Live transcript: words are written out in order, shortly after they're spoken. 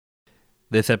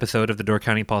This episode of the Door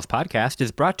County Pulse podcast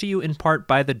is brought to you in part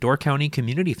by the Door County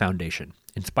Community Foundation,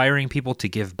 inspiring people to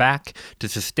give back, to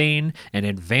sustain, and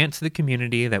advance the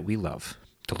community that we love.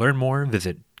 To learn more,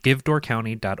 visit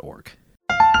givedoorcounty.org.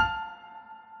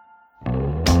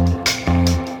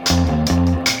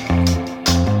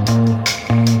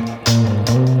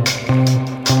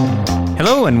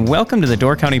 Hello and welcome to the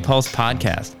Door County Pulse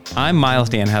podcast. I'm Miles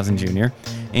Danhausen Jr.,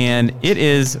 and it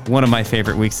is one of my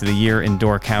favorite weeks of the year in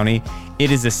Door County. It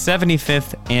is the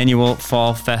 75th annual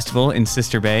Fall Festival in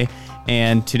Sister Bay,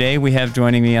 and today we have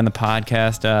joining me on the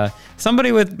podcast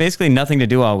somebody with basically nothing to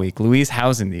do all week, Louise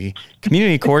Hausen, the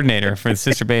community coordinator for the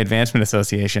Sister Bay Advancement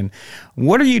Association.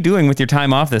 What are you doing with your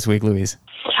time off this week, Louise?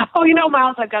 Oh,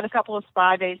 Miles, I've got a couple of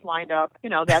spa days lined up,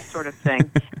 that sort of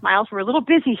thing. Miles, we're a little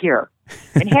busy here.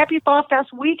 And happy Fall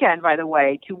Fest weekend, by the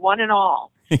way, to one and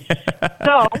all.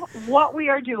 So what we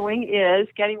are doing is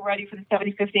getting ready for the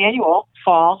 75th annual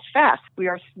Fall Fest. We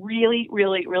are really,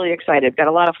 really, really excited. Got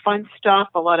a lot of fun stuff,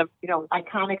 a lot of,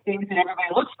 iconic things that everybody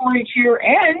looks for each year,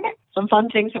 and some fun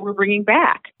things that we're bringing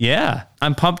back. Yeah,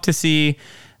 I'm pumped to see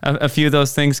a few of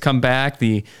those things come back.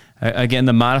 The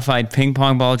modified ping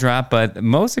pong ball drop, but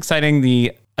most exciting,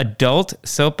 the adult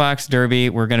soapbox derby.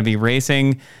 We're going to be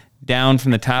racing down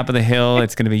from the top of the hill.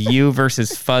 It's going to be you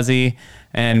versus Fuzzy,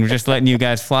 and we're just letting you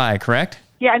guys fly, correct?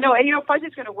 Yeah, no, and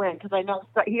Fuzzy's going to win because I know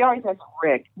he always has a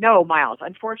rig. No, Miles,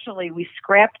 unfortunately, we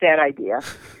scrapped that idea.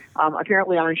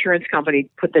 Apparently, our insurance company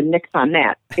put the nix on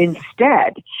that.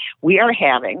 Instead, we are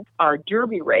having our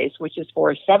derby race, which is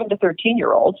for 7 to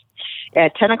 13-year-olds,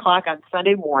 at 10 o'clock on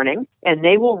Sunday morning, and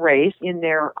they will race in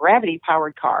their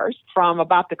gravity-powered cars from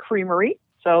about the Creamery,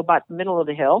 so about the middle of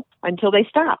the hill, until they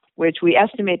stop, which we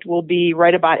estimate will be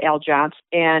right about Al Johnson.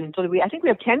 And so I think we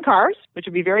have 10 cars, which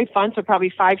will be very fun, so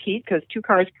probably 5 heat, because 2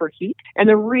 cars per heat. And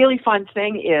the really fun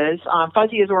thing is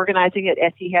Fuzzy is organizing it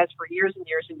as he has for years and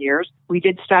years and years. We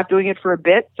did stop doing it for a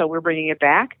bit, so we're bringing it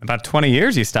back. About 20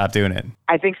 years you stopped doing it.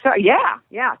 I think so.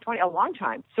 Yeah, 20, a long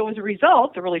time. So as a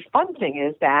result, the really fun thing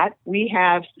is that we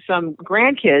have some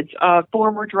grandkids of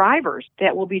former drivers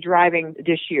that will be driving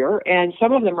this year, and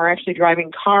some of them are actually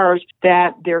driving cars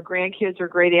that their grandkids or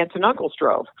great aunts and uncles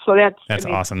drove. So that's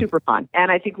awesome. Super fun. And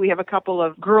I think we have a couple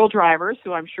of girl drivers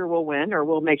who I'm sure will win, or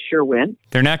will make sure win.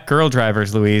 They're not girl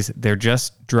drivers, Louise. They're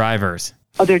just drivers.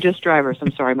 Oh, they're just drivers.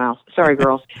 I'm sorry, Miles. Sorry,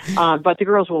 girls. But the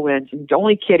girls will win.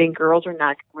 Only kidding. Girls are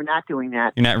not. We're not doing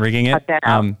that. You're not rigging it? Cut that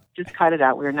out. Just cut it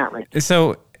out. We're not rigging.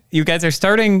 So you guys are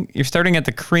starting at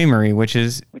the Creamery, which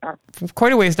is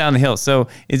quite a ways down the hill. So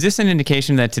is this an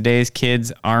indication that today's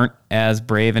kids aren't as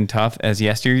brave and tough as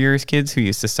yesteryear's kids who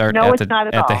used to start at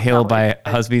the hill by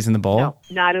Husby's in the Bowl? No,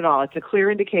 not at all. It's a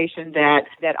clear indication that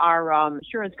our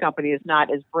insurance company is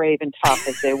not as brave and tough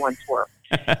as they once were.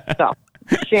 So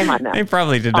shame on them. They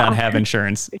probably did not have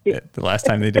insurance the last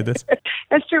time they did this.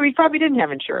 That's true. We probably didn't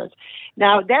have insurance.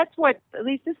 Now, at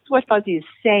least this is what Fuzzy is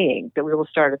saying, that we will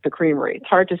start at the Creamery. It's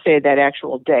hard to say that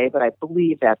actual day, but I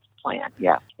believe that's the plan,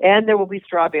 yeah. And there will be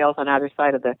straw bales on either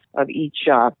side of each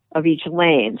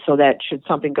lane, so that should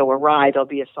something go awry, there'll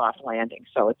be a soft landing.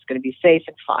 So it's going to be safe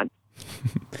and fun.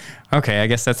 Okay, I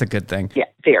guess that's a good thing. Yeah,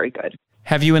 very good.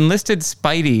 Have you enlisted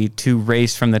Spidey to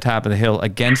race from the top of the hill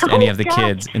against any of the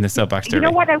kids in the soapbox derby? You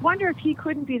know what? I wonder if he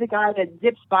couldn't be the guy that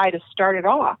zips by to start it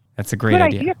off. That's a great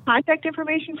idea. Do you have contact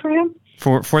information for him?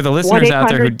 For the listeners out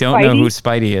there who don't know who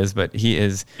Spidey is, but he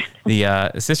is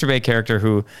the Sister Bay character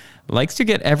who likes to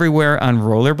get everywhere on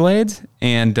rollerblades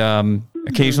and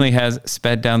occasionally has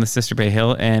sped down the Sister Bay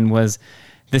Hill and was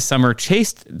this summer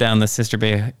chased down the Sister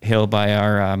Bay Hill by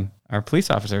our police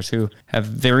officers who have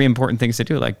very important things to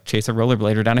do, like chase a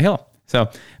rollerblader down a hill. So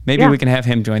maybe we can have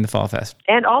him join the Fall Fest.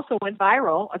 And also went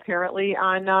viral, apparently,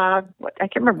 on, I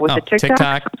can't remember, was it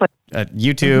TikTok?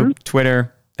 YouTube,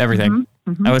 Twitter, everything.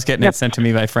 I was getting it sent to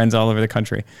me by friends all over the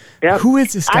country. Yep. Who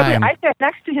is this guy? I sat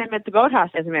next to him at the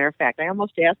boathouse, as a matter of fact. I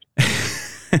almost asked.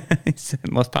 He's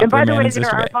the most popular man in Sister Bay.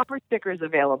 And by the way, there are bumper stickers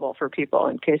available for people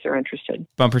in case they're interested.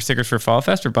 Bumper stickers for Fall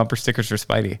Fest or bumper stickers for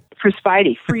Spidey? For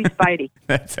Spidey. Free Spidey.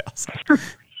 That's awesome.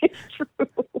 It's true.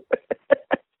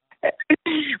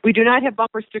 We do not have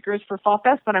bumper stickers for Fall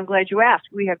Fest, but I'm glad you asked.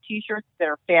 We have T-shirts that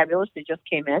are fabulous. They just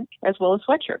came in, as well as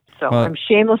sweatshirts. So I'm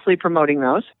shamelessly promoting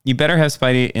those. You better have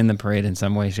Spidey in the parade in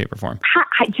some way, shape, or form.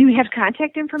 Do you have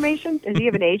contact information? Does he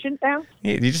have an agent now?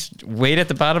 You just wait at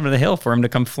the bottom of the hill for him to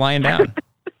come flying down.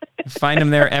 Find him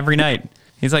there every night.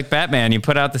 He's like Batman. You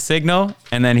put out the signal,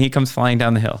 and then he comes flying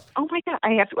down the hill. Oh, my God.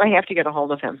 I have to get a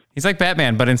hold of him. He's like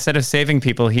Batman, but instead of saving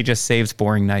people, he just saves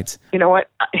boring nights. You know what?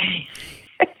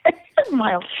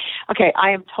 Miles, Okay, I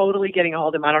am totally getting a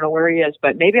hold of him. I don't know where he is,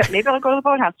 but maybe I'll go to the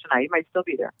boathouse tonight. He might still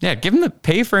be there. Yeah,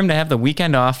 pay for him to have the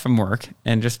weekend off from work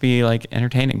and just be like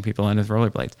entertaining people on his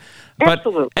rollerblades.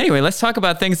 Absolutely. But anyway, let's talk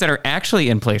about things that are actually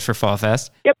in place for Fall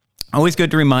Fest. Yep. Always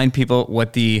good to remind people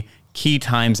what the key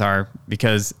times are,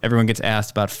 because everyone gets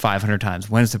asked about 500 times.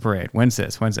 When's the parade? When's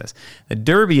this? When's this? The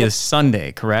Derby is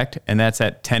Sunday, correct? And that's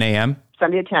at 10 a.m.?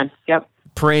 Sunday at 10. Yep.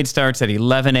 Parade starts at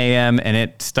 11 a.m. and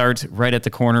it starts right at the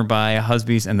corner by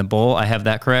Husby's and the Bull. I have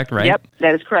that correct, right? Yep,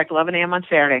 that is correct. 11 a.m. on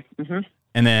Saturday. Mm-hmm.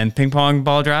 And then ping pong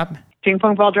ball drop? Ping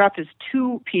pong ball drop is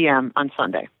 2 p.m. on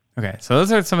Sunday. Okay, so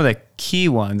those are some of the key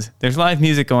ones. There's live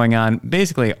music going on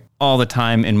basically all the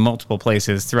time in multiple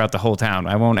places throughout the whole town.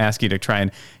 I won't ask you to try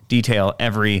and detail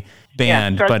every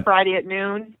band. Yeah, it starts Friday at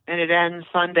noon, and it ends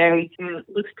Sunday. It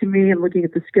looks to me, I'm looking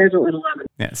at the schedule, at 11.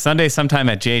 Yeah, Sunday sometime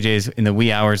at JJ's in the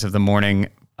wee hours of the morning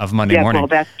of Monday morning. Well,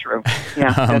 that's true.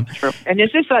 Yeah, that's true. And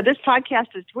is this podcast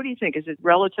is, what do you think? Is it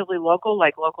relatively local,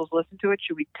 like locals listen to it?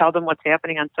 Should we tell them what's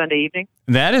happening on Sunday evening?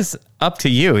 That is up to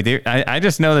you. I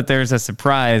just know that there's a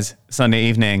surprise Sunday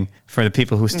evening for the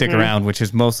people who stick around, which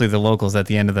is mostly the locals at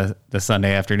the end of the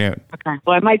Sunday afternoon. Okay.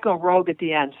 Well, I might go rogue at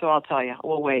the end, so I'll tell you.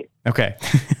 We'll wait. Okay.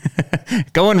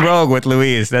 Going rogue with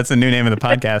Louise. That's the new name of the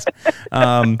podcast.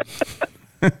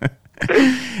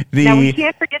 Now, we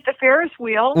can't forget the Ferris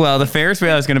wheel. Well, the Ferris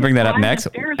wheel, I was going to bring that up next.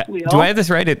 Do I have this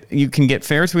right? You can get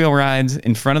Ferris wheel rides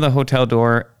in front of the hotel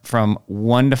door from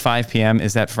 1 to 5 p.m.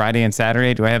 Is that Friday and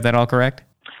Saturday? Do I have that all correct?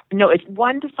 No, it's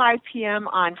 1 to 5 p.m.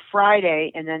 on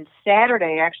Friday, and then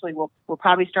Saturday, actually, we'll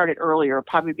probably start it earlier. We'll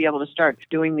probably be able to start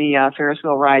doing the Ferris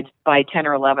wheel rides by 10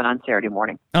 or 11 on Saturday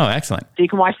morning. Oh, excellent. So you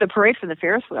can watch the parade from the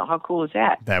Ferris wheel. How cool is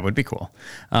that? That would be cool.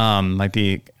 Might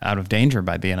be out of danger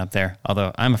by being up there,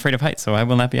 although I'm afraid of heights, so I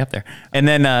will not be up there. And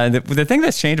then the thing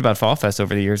that's changed about Fall Fest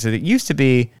over the years is it used to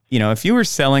be, if you were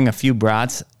selling a few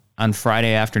brats on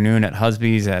Friday afternoon at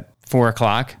Husby's at 4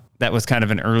 o'clock, that was kind of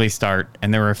an early start,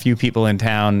 and there were a few people in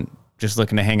town just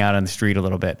looking to hang out on the street a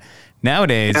little bit.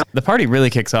 Nowadays, the party really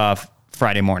kicks off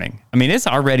Friday morning. I mean, it's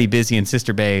already busy in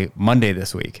Sister Bay Monday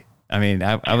this week. I mean,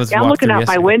 I was I'm looking out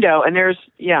my window, and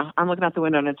I'm looking out the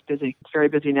window, and it's busy. It's very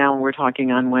busy now, and we're talking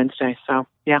on Wednesday, so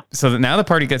yeah. So now the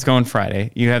party gets going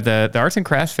Friday. You have the Arts and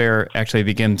Crafts Fair actually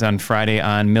begins on Friday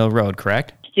on Mill Road,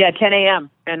 correct? Yeah, 10 a.m.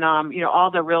 And all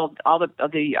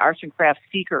the arts and crafts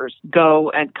seekers go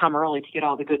and come early to get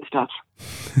all the good stuff.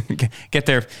 Get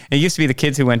there. It used to be the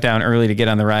kids who went down early to get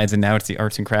on the rides, and now it's the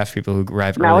arts and crafts people who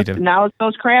arrive early. Now it's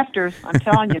those crafters. I'm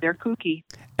telling you, they're kooky.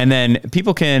 And then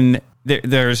people can.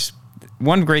 There's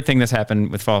one great thing that's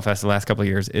happened with Fall Fest the last couple of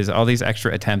years is all these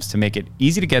extra attempts to make it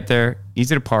easy to get there,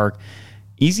 easy to park,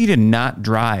 easy to not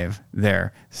drive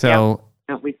there. So. Yep.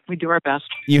 We do our best.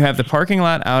 You have the parking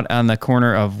lot out on the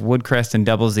corner of Woodcrest and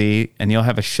Double Z, and you'll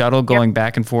have a shuttle going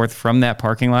back and forth from that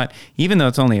parking lot. Even though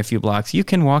it's only a few blocks, you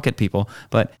can walk at people,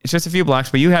 but it's just a few blocks.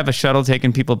 But you have a shuttle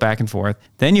taking people back and forth.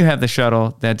 Then you have the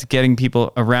shuttle that's getting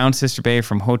people around Sister Bay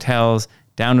from hotels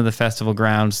down to the festival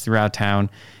grounds throughout town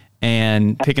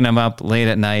and picking them up late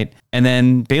at night. And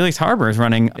then Bailey's Harbor is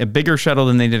running a bigger shuttle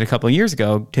than they did a couple of years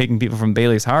ago, taking people from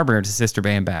Bailey's Harbor to Sister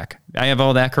Bay and back. I have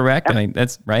all that correct? I mean,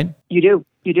 that's right? You do.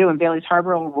 And Bailey's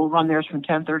Harbor will run theirs from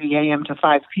 10:30 a.m. to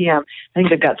 5 p.m. I think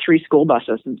they've got 3 school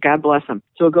buses, and God bless them.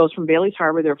 So it goes from Bailey's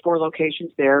Harbor. There are 4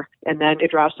 locations there, and then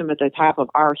it drops them at the top of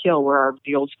our hill where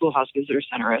the old schoolhouse visitor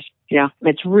center is. Yeah,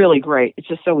 it's really great. It's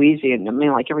just so easy, and I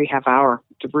mean, like every half hour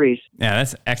to breeze. Yeah,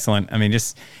 that's excellent. I mean,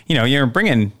 just, you're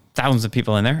bringing thousands of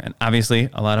people in there, and obviously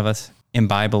a lot of us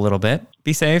imbibe a little bit.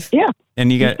 Be safe. Yeah. And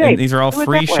these are all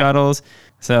free shuttles,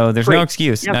 so there's no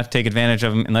excuse not to take advantage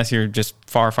of them unless you're just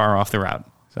far, far off the route.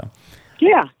 So.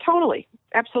 Yeah, totally.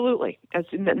 Absolutely.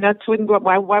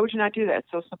 Why would you not do that? It's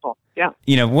so simple.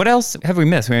 Yeah. What else have we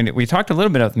missed? We talked a little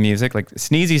bit about the music, like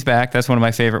Sneezy's back. That's one of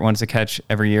my favorite ones to catch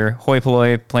every year. Hoi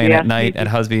Polloi playing at night at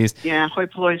Husby's. Yeah, Hoi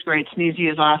Polloi is great.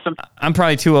 Sneezy is awesome. I'm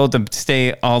probably too old to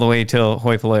stay all the way till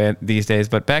Hoi Polloi these days,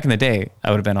 but back in the day,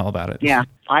 I would have been all about it. Yeah,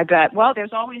 I bet. Well,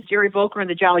 there's always Jerry Volker and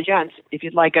the Jolly Gents if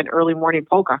you'd like an early morning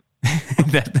polka.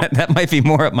 that might be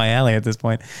more up my alley at this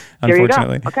point,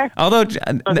 unfortunately. There you go. Okay. Although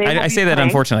I say that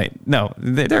unfortunately. No,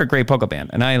 they're a great polka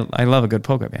band, and I love a good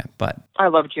polka band. But I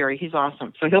love Jerry. He's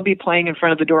awesome. So he'll be playing in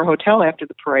front of the Door Hotel after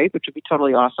the parade, which would be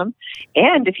totally awesome.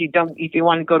 And if you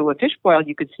want to go to a fish boil,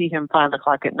 you could see him 5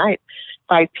 o'clock at night,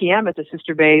 5 p.m. at the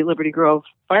Sister Bay Liberty Grove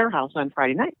Firehouse on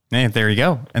Friday night. Hey, there you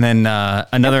go. And then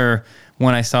another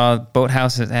one I saw,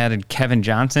 Boathouse has added Kevin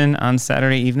Johnson on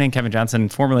Saturday evening. Kevin Johnson,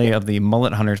 formerly of the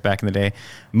Mullet Hunters back in the day,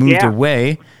 moved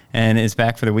away, and is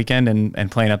back for the weekend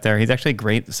and playing up there. He's actually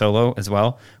great solo as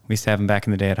well. We used to have him back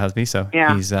in the day at Husby, so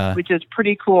he's which is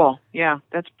pretty cool. Yeah,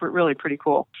 that's really pretty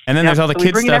cool. And then there's all the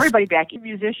kids bringing stuff. Everybody back,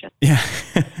 musicians. Yeah.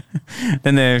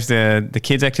 Then there's the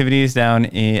kids activities down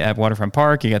at Waterfront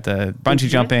Park. You got the bungee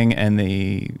jumping and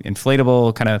the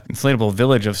inflatable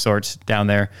village of sorts down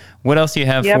there. What else do you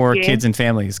have for kids and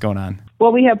families going on?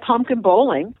 Well, we have pumpkin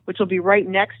bowling, which will be right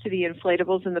next to the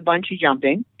inflatables and the bungee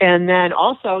jumping. And then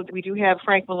also we do have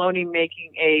Frank Maloney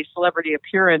making a celebrity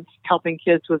appearance helping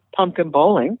kids with pumpkin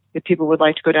bowling. If people would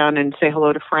like to go down and say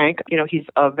hello to Frank, he's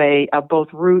of both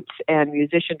roots and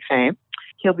musician fame.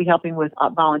 He'll be helping with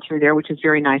volunteer there, which is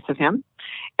very nice of him.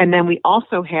 And then we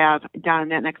also have, down in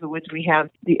that neck of the woods, we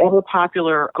have the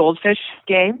ever-popular goldfish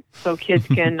game. So kids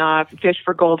can fish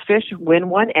for goldfish, win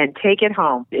one, and take it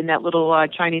home in that little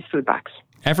Chinese food box.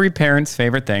 Every parent's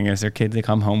favorite thing is their kid to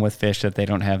come home with fish that they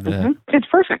don't have It's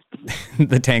perfect.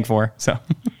 the tank for. So.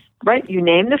 Right. You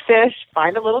name the fish,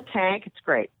 find a little tank. It's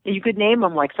great. You could name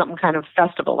them like something kind of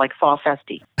festival, like Fall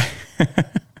Festy.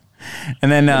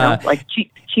 And then like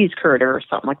cheese curd or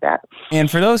something like that. And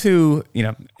for those who,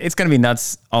 it's going to be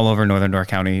nuts all over Northern Door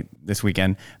County this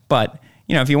weekend. But,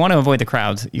 if you want to avoid the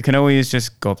crowds, you can always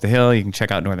just go up the hill. You can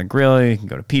check out Northern Grill. You can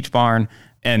go to Peach Barn.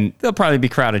 And they'll probably be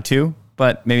crowded too,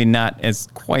 but maybe not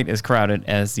quite as crowded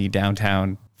as the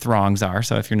downtown throngs are.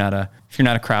 So if you're not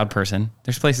a crowd person,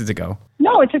 there's places to go.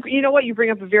 No, you know what? You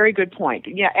bring up a very good point.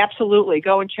 Yeah, absolutely.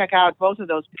 Go and check out both of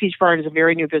those. Peach Barn is a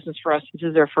very new business for us. This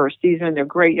is their first season. They're a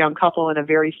great young couple and a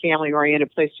very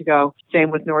family-oriented place to go. Same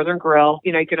with Northern Grill.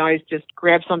 You can always just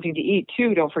grab something to eat,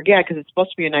 too. Don't forget, because it's supposed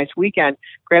to be a nice weekend.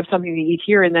 Grab something to eat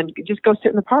here and then just go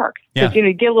sit in the park. Yeah. Because,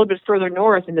 you get a little bit further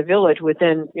north in the village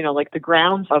within, like the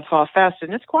grounds of Fall Fest,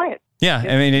 and it's quiet. Yeah,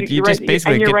 I mean, you just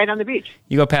basically... And you're right on the beach.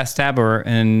 You go past Stabur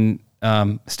and...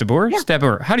 Stabur? Yeah.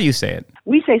 Stabur. How do you say it?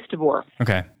 We say Stabur.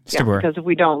 Okay. Stabur. Because if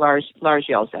we don't, Lars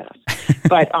yells at us.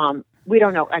 But we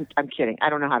don't know. I'm kidding.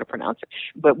 I don't know how to pronounce it.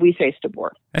 But we say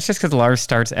Stabur. That's just because Lars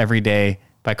starts every day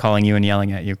by calling you and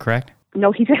yelling at you, correct?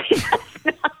 No, he does not.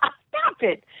 Stop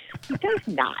it. He does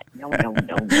not. No.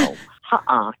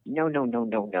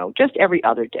 No. Just every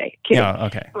other day. Kidding. Oh,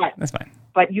 okay. That's fine.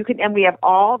 But you can, and we have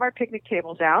all of our picnic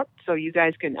tables out, so you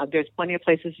guys can, there's plenty of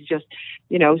places to just,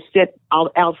 sit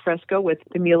al fresco with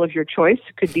the meal of your choice.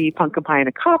 Could be pumpkin pie in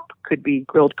a cup, could be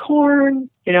grilled corn,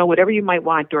 whatever you might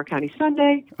want, Door County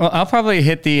Sunday. Well, I'll probably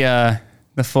hit the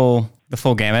full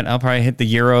gamut. I'll probably hit the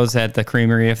gyros at the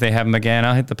creamery if they have them again.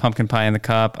 I'll hit the pumpkin pie in the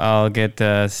cup. I'll get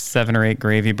 7 or 8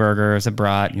 gravy burgers, a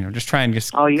brat, just try and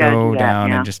just go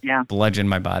down and just bludgeon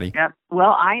my body. Yep.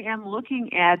 Well, I am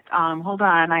looking at, hold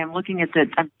on, I am looking at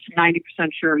I'm 90%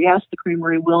 sure, yes, the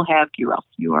creamery will have gyros.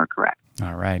 You are correct.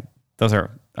 All right. Those are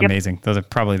amazing. Those are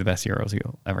probably the best gyros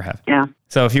you'll ever have. Yeah.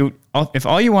 So if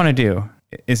all you want to do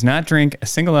is not drink a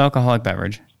single alcoholic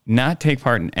beverage, not take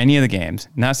part in any of the games,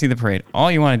 not see the parade, all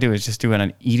you want to do is just do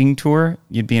an eating tour,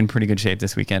 you'd be in pretty good shape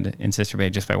this weekend in Sister Bay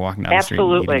just by walking down the street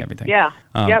and eating everything. Yeah.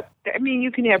 Yep. I mean,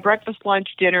 you can have breakfast, lunch,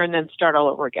 dinner, and then start all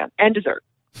over again. And dessert.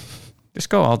 Just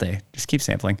go all day. Just keep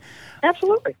sampling.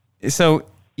 Absolutely. So,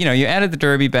 you added the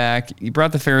Derby back. You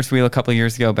brought the Ferris wheel a couple of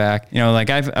years ago back.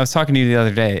 I was talking to you the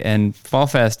other day, and Fall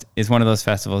Fest is one of those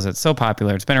festivals that's so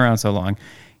popular. It's been around so long.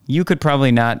 You could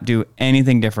probably not do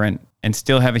anything different and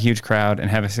still have a huge crowd and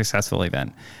have a successful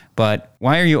event. But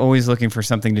why are you always looking for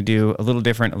something to do a little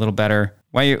different, a little better?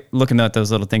 Why are you looking at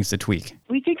those little things to tweak?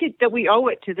 We think that we owe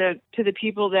it to the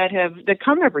people that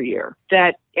come every year,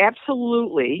 that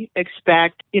absolutely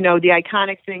expect, the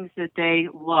iconic things that they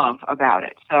love about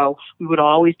it. So we would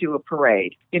always do a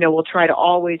parade. We'll try to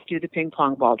always do the ping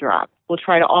pong ball drop. We'll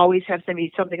try to always have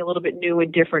something a little bit new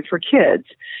and different for kids,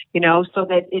 so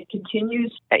that it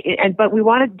continues. But we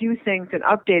want to do things and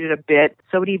update it a bit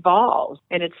so it evolves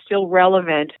and it's still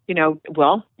relevant,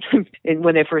 and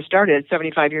when they first started,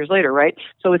 75 years later, right?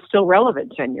 So it's still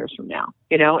relevant 10 years from now,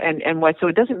 so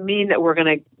it doesn't mean that we're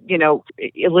going to,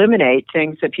 eliminate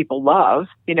things that people love.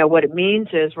 What it means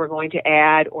is we're going to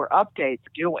add or update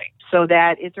doing so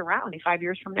that it's around 5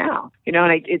 years from now,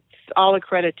 and it's all a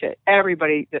credit to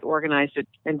everybody that organized it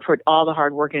and put all the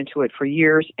hard work into it for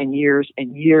years and years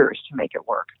and years to make it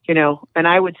work, and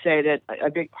I would say that a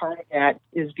big part of that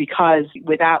is because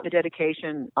without the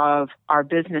dedication of our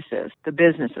businesses, the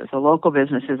local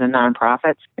businesses and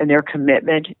nonprofits and their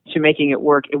commitment to making it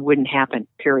work, it wouldn't happen,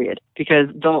 period. Because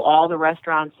though all the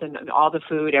restaurants and all the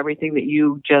food, everything that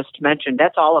you just mentioned,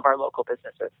 that's all of our local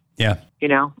businesses. Yeah.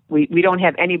 We don't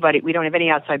have any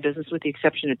outside business with the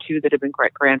exception of 2 that have been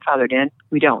grandfathered in.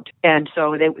 We don't. And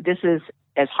so this is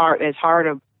as hard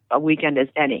a weekend as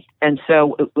any. And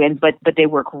so, but they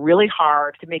work really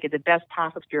hard to make it the best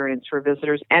possible experience for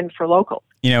visitors and for locals.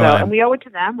 And we owe it to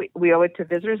them. We owe it to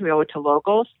visitors. We owe it to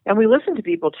locals. And we listen to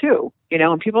people too,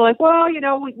 and people are like, well,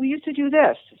 we used to do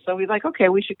this. So we're like, okay,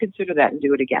 we should consider that and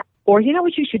do it again. Or,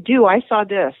 what you should do? I saw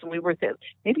this and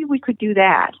maybe we could do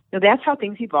that. That's how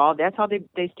things evolve. That's how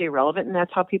they stay relevant. And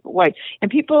that's how people like. And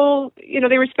people,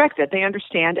 they respect it. They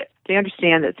understand it. They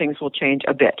understand that things will change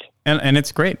a bit. And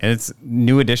it's great. It's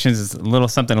new additions. It's a little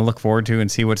something to look forward to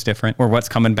and see what's different or what's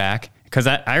coming back. Because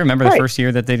I remember the first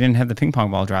year that they didn't have the ping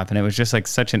pong ball drop, and it was just like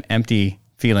such an empty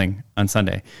feeling on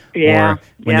Sunday. Yeah. Or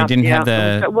when they didn't have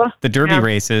the derby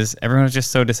races, everyone was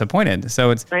just so disappointed.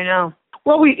 So I know.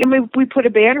 Well, we put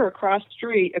a banner across,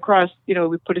 we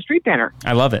put a street banner.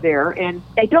 I love it. There. And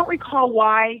I don't recall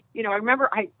why, I remember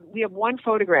we have one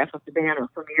photograph of the banner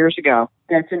from years ago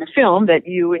that's in a film that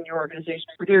you and your organization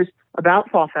produced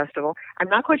about Fall Festival. I'm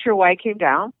not quite sure why it came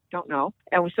down. Don't know.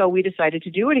 And so we decided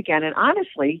to do it again. And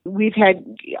honestly, we've had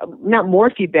not more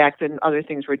feedback than other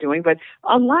things we're doing, but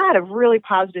a lot of really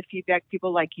positive feedback.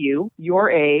 People like you,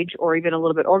 your age, or even a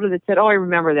little bit older that said, oh, I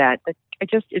remember that.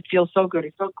 It feels so good.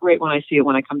 It feels great when I see it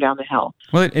when I come down the hill.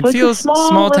 Well, it feels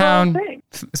small town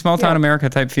America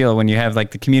type feel when you have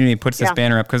like the community puts this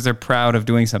banner up because they're proud of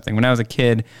doing something. When I was a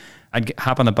kid, I'd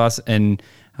hop on the bus and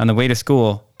on the way to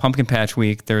school, Pumpkin Patch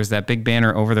Week, there was that big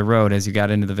banner over the road as you got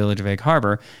into the village of Egg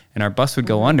Harbor, and our bus would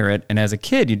go under it. And as a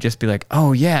kid, you'd just be like,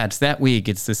 oh yeah, it's that week.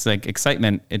 It's this like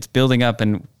excitement. It's building up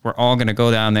and we're all going to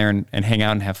go down there and hang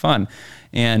out and have fun.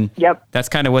 And that's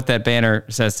kind of what that banner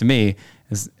says to me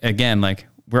is, again, like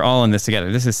we're all in this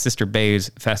together. This is Sister Bay's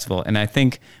Festival. And I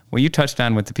think what you touched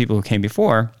on with the people who came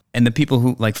before and the people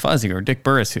who like Fuzzy or Dick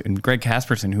Burris and Greg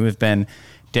Casperson, who have been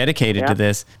dedicated to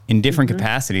this in different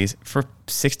capacities for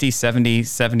 60, 70,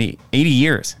 80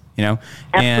 years,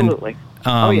 Absolutely.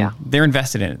 And they're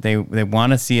invested in it. They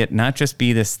want to see it not just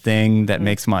be this thing that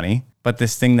makes money, but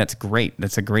this thing that's great.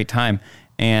 That's a great time.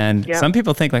 And some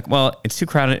people think like, well, it's too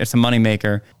crowded. It's a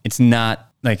moneymaker. It's not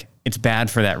like it's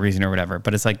bad for that reason or whatever.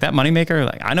 But it's like that moneymaker,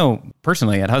 like I know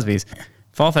personally at Husby's,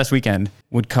 Fall Fest weekend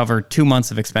would cover 2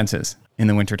 months of expenses in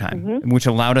the wintertime, which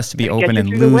allowed us to be open and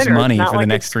lose money for the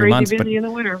next 3 months. But in the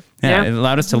winter. It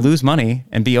allowed us to lose money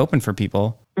and be open for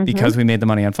people because we made the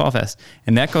money on Fall Fest.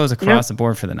 And that goes across the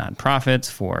board for the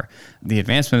nonprofits, for the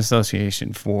Advancement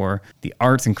Association, for the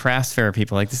arts and crafts fair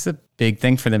people. Like this is a big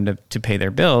thing for them to pay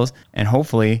their bills and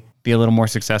hopefully be a little more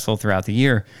successful throughout the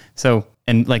year. So,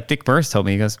 and like Dick Burris told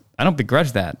me, he goes, I don't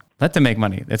begrudge that. Let them make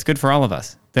money. That's good for all of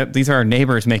us. These are our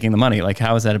neighbors making the money. Like,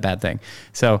 how is that a bad thing?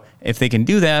 So if they can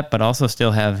do that, but also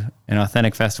still have an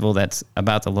authentic festival that's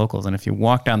about the locals. And if you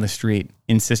walk down the street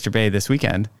in Sister Bay this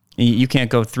weekend, you can't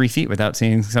go 3 feet without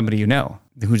seeing somebody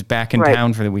who's back in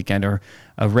town for the weekend, or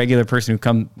a regular person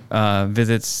who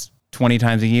visits 20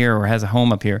 times a year or has a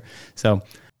home up here. So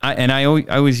I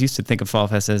always used to think of Fall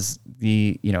Fest as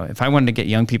if I wanted to get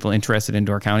young people interested in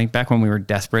Door County, back when we were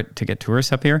desperate to get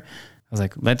tourists up here, I was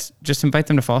like, let's just invite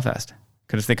them to Fall Fest.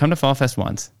 Because if they come to Fall Fest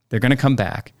once, they're going to come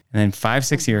back. And then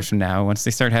 5-6 years from now, once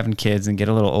they start having kids and get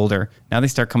a little older, now they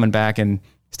start coming back and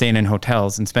staying in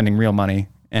hotels and spending real money.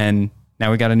 And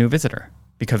now we got a new visitor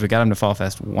because we got them to Fall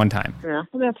Fest one time. Yeah,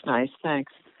 well, that's nice.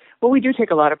 Thanks. Well, we do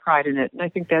take a lot of pride in it. And I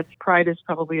think that pride is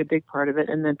probably a big part of it.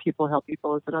 And then people help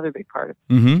people is another big part of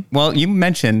it. Mm-hmm. Well, you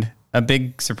mentioned a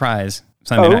big surprise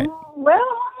Sunday night. Well,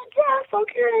 yes,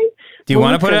 okay. Do you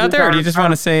want to put it out there, or do you just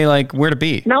want to say like where to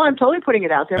be? No, I'm totally putting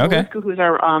it out there. Okay. Who's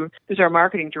our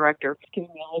marketing director? It's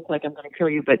giving me a look like I'm going to kill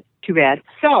you, but too bad.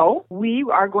 So we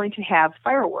are going to have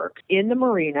fireworks in the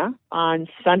marina on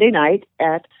Sunday night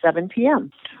at 7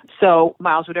 p.m. So,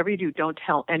 Miles, whatever you do, don't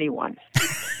tell anyone.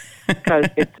 Because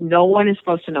no one is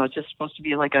supposed to know. It's just supposed to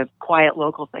be like a quiet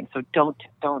local thing. So don't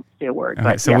say a word. All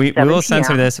right, so we will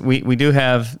censor this. We do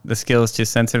have the skills to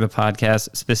censor the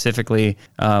podcast specifically.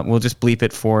 We'll just bleep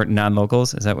it for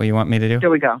non-locals. Is that what you want me to do?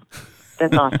 There we go.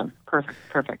 That's awesome.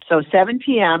 Perfect. So 7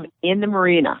 p.m. in the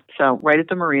marina. So right at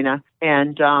the marina.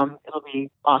 And it'll be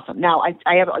awesome. Now,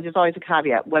 there's always a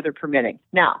caveat, weather permitting.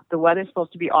 Now, the weather's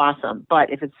supposed to be awesome,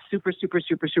 but if it's super, super,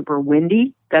 super, super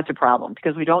windy, that's a problem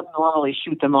because we don't normally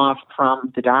shoot them off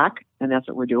from the dock, and that's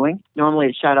what we're doing. Normally,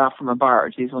 it's shot off from a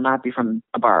barge. These will not be from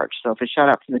a barge. So if it's shot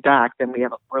off from the dock, then we're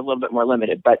a little bit more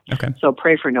limited. But So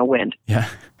pray for no wind. Yeah.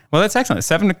 Well, that's excellent.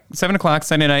 7 o'clock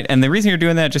Sunday night. And the reason you're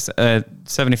doing that, just a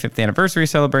 75th anniversary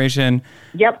celebration.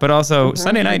 Yep. But also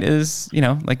Sunday night is,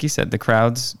 like you said, the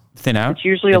crowds thin out. It's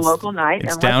usually a local night.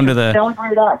 It's down to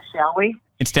celebrate us, shall we?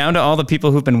 It's down to all the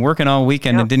people who've been working all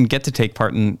weekend and didn't get to take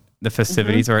part in the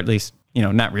festivities, or at least,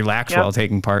 not relax while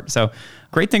taking part. So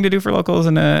great thing to do for locals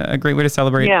and a great way to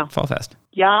celebrate Fall Fest.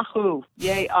 Yahoo!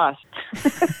 Yay us!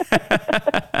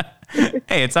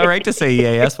 Hey, it's all right to say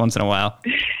yay us once in a while.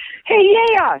 Hey,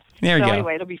 yay us! There you go.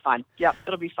 Anyway, it'll be fun. Yep,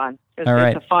 it'll be fun. It's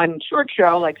right. a fun, short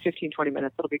show, like 15, 20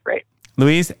 minutes. It'll be great.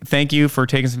 Louise, thank you for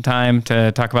taking some time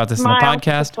to talk about this in the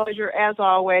podcast. It's a pleasure, as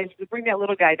always. Bring that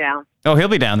little guy down. Oh, he'll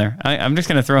be down there. I'm just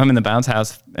going to throw him in the bounce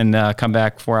house and come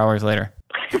back 4 hours later.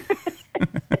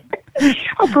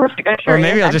 Oh, perfect. Or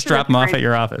maybe I'll just drop him off at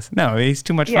your office. No, he's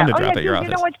too much fun to drop at your office.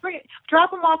 You know what?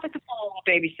 Drop him off at the pool.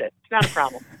 We'll babysit. It's not a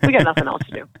problem. We got nothing else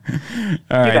to do.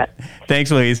 All right.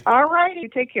 Thanks, Louise. All right. You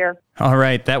take care. All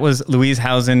right. That was Louise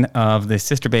Housen of the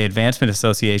Sister Bay Advancement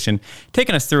Association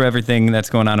taking us through everything that's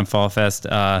going on in Fall Fest.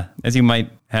 As you might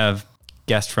have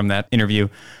guessed from that interview,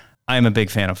 I'm a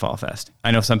big fan of Fall Fest.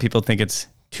 I know some people think it's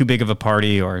too big of a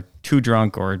party or too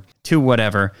drunk or too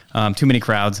whatever, too many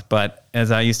crowds. But as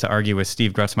I used to argue with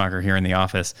Steve Grutzmacher here in the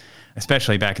office,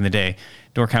 especially back in the day,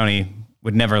 Door County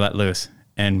would never let loose.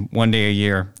 And one day a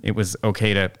year, it was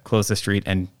okay to close the street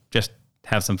and just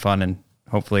have some fun, and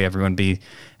hopefully everyone be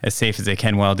as safe as they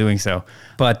can while doing so.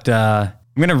 But I'm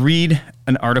going to read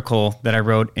an article that I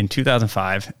wrote in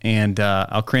 2005, and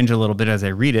I'll cringe a little bit as I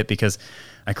read it because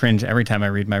I cringe every time I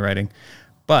read my writing.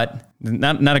 But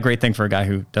not a great thing for a guy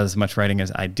who does as much writing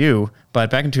as I do. But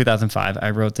back in 2005,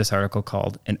 I wrote this article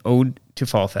called An Ode to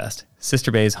Fall Fest,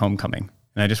 Sister Bay's Homecoming.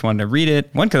 And I just wanted to read it.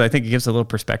 One, because I think it gives a little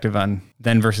perspective on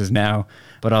then versus now,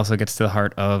 but also gets to the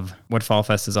heart of what Fall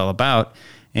Fest is all about.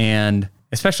 And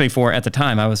especially for, at the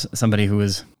time, I was somebody who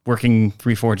was working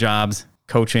 3-4 jobs,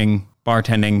 coaching,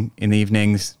 bartending in the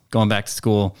evenings, going back to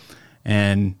school,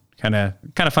 and kind of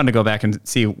fun to go back and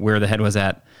see where the head was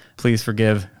at. Please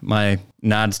forgive my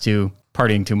nods to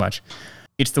partying too much.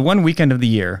 It's the one weekend of the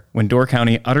year when Door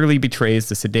County utterly betrays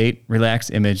the sedate,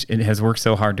 relaxed image it has worked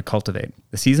so hard to cultivate.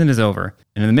 The season is over,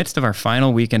 and in the midst of our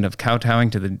final weekend of kowtowing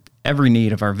to every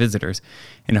need of our visitors,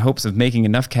 in hopes of making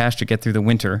enough cash to get through the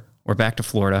winter, or back to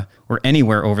Florida, or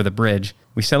anywhere over the bridge,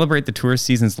 we celebrate the tourist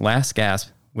season's last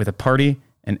gasp with a party,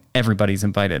 and everybody's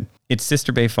invited. It's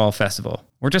Sister Bay Fall Festival,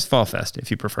 or just Fall Fest if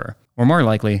you prefer, or more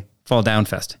likely, Fall Down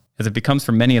Fest, as it becomes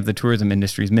for many of the tourism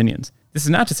industry's minions. This is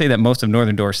not to say that most of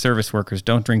Northern Door service workers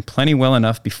don't drink plenty well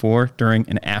enough before, during,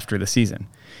 and after the season.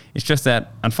 It's just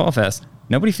that, on Fall Fest,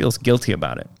 nobody feels guilty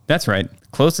about it. That's right,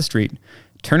 close the street,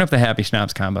 turn up the Happy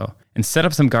Schnapps combo, and set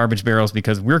up some garbage barrels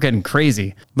because we're getting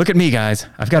crazy. Look at me, guys.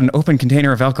 I've got an open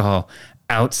container of alcohol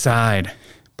outside.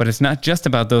 But it's not just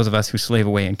about those of us who slave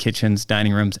away in kitchens,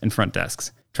 dining rooms, and front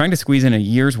desks, trying to squeeze in a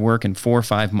year's work in 4 or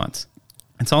 5 months.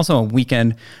 It's also a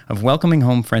weekend of welcoming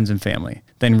home friends and family,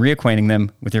 then reacquainting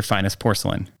them with your finest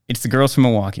porcelain. It's the girls from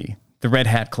Milwaukee, the Red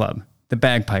Hat Club, the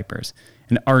Bagpipers,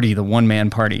 and Artie the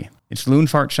one-man party. It's loon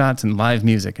fart shots and live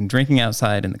music and drinking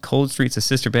outside in the cold streets of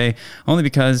Sister Bay only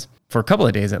because, for a couple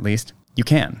of days at least, you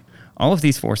can. All of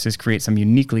these forces create some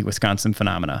uniquely Wisconsin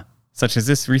phenomena, such as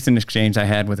this recent exchange I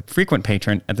had with a frequent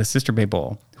patron at the Sister Bay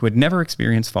Bowl who had never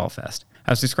experienced Fall Fest.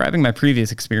 I was describing my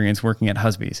previous experience working at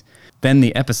Husby's, then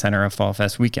the epicenter of Fall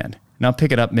Fest weekend, and I'll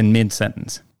pick it up in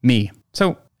mid-sentence. Me.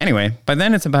 So, anyway, by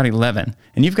then it's about 11,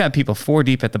 and you've got people 4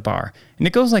 deep at the bar, and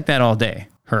it goes like that all day.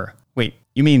 Her. Wait,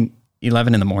 you mean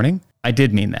 11 in the morning? I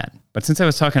did mean that, but since I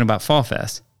was talking about Fall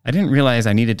Fest, I didn't realize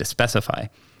I needed to specify.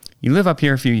 You live up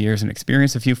here a few years and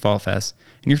experience a few Fall Fests,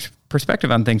 and your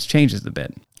perspective on things changes a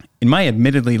bit. In my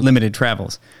admittedly limited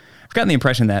travels, I've gotten the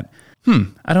impression that,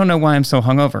 I don't know why I'm so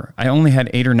hungover. I only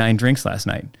had 8 or 9 drinks last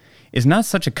night. Is not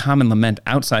such a common lament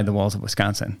outside the walls of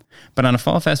Wisconsin. But on a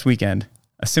Fall Fest weekend,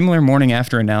 a similar morning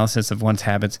after analysis of one's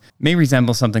habits may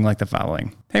resemble something like the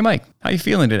following. Hey Mike, how you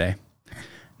feeling today?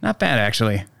 Not bad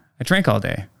actually. I drank all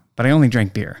day, but I only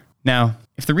drank beer. Now,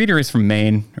 if the reader is from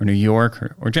Maine or New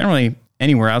York or generally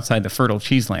anywhere outside the fertile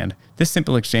cheeseland, this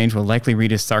simple exchange will likely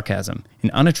read as sarcasm, an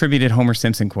unattributed Homer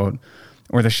Simpson quote,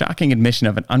 or the shocking admission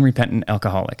of an unrepentant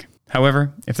alcoholic.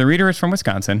 However, if the reader is from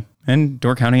Wisconsin, and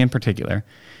Door County in particular,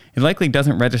 it likely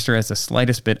doesn't register as the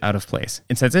slightest bit out of place.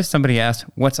 It's as if somebody asked,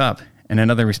 "What's up?" and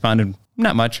another responded,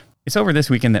 "Not much." It's over this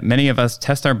weekend that many of us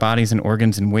test our bodies and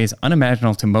organs in ways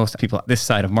unimaginable to most people this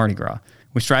side of Mardi Gras.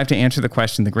 We strive to answer the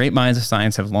question the great minds of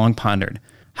science have long pondered.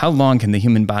 How long can the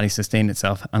human body sustain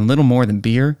itself on little more than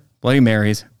beer, Bloody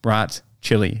Marys, brats,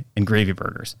 chili, and gravy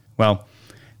burgers? Well,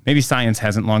 maybe science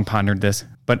hasn't long pondered this,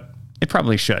 but it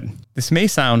probably should. This may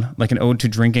sound like an ode to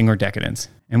drinking or decadence,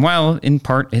 and while in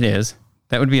part it is,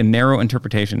 that would be a narrow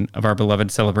interpretation of our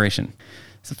beloved celebration.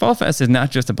 So Fall Fest is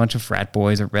not just a bunch of frat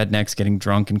boys or rednecks getting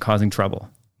drunk and causing trouble.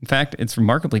 In fact, it's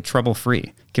remarkably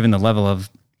trouble-free, given the level of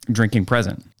drinking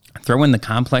present. Throw in the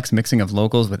complex mixing of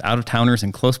locals with out-of-towners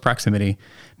in close proximity,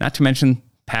 not to mention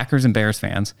Packers and Bears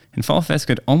fans, and Fall Fest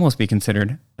could almost be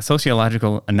considered a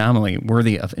sociological anomaly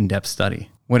worthy of in-depth study.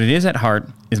 What it is at heart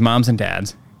is moms and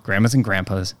dads, grandmas and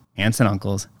grandpas, aunts and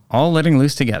uncles, all letting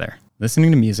loose together,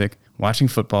 listening to music, watching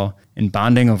football, and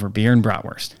bonding over beer and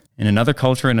bratwurst. In another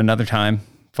culture and another time,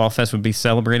 Fall Fest would be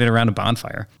celebrated around a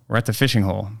bonfire, or at the fishing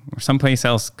hole, or someplace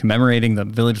else commemorating the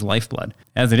village lifeblood.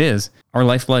 As it is, our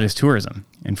lifeblood is tourism,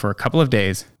 and for a couple of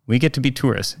days, we get to be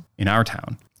tourists in our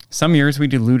town. Some years we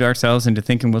delude ourselves into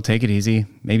thinking we'll take it easy,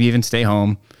 maybe even stay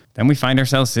home. Then we find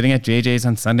ourselves sitting at JJ's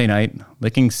on Sunday night,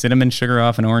 licking cinnamon sugar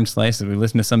off an orange slice as we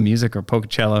listen to some music or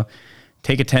Pocatello,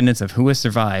 take attendance of who has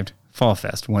survived Fall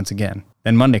Fest once again.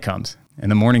 Then Monday comes, and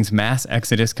the morning's mass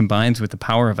exodus combines with the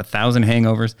power of 1,000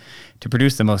 hangovers to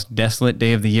produce the most desolate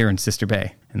day of the year in Sister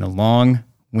Bay, and the long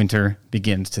winter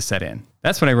begins to set in.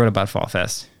 That's what I wrote about Fall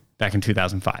Fest back in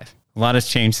 2005. A lot has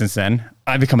changed since then.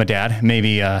 I've become a dad,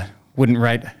 maybe wouldn't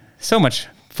write so much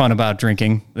fun about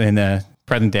drinking in the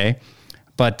present day,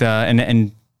 but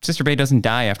and Sister Bay doesn't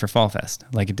die after Fall Fest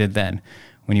like it did then,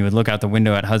 when you would look out the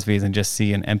window at Husby's and just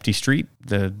see an empty street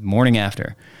the morning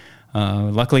after.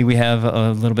 Luckily, we have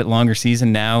a little bit longer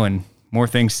season now, and more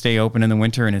things stay open in the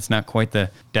winter, and it's not quite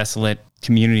the desolate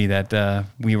community that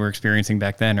we were experiencing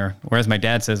back then, or as my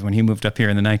dad says, when he moved up here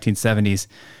in the 1970s,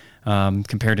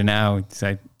 compared to now, it's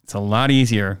a lot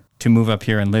easier to move up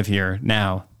here and live here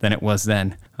now than it was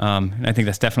then. And I think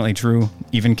that's definitely true,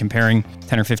 even comparing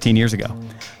 10 or 15 years ago.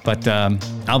 But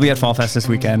I'll be at Fall Fest this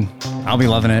weekend. I'll be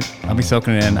loving it. I'll be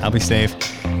soaking it in. I'll be safe.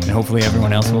 And hopefully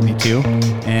everyone else will be too.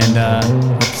 And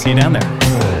hope to see you down there.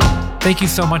 Thank you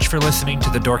so much for listening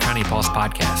to the Door County Pulse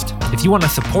podcast. If you want to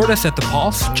support us at the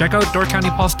Pulse, check out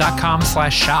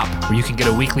doorcountypulse.com/shop, where you can get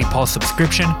a weekly Pulse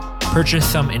subscription, purchase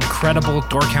some incredible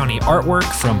Door County artwork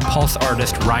from Pulse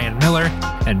artist Ryan Miller,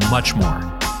 and much more.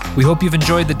 We hope you've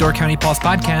enjoyed the Door County Pulse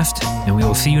podcast, and we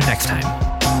will see you next time.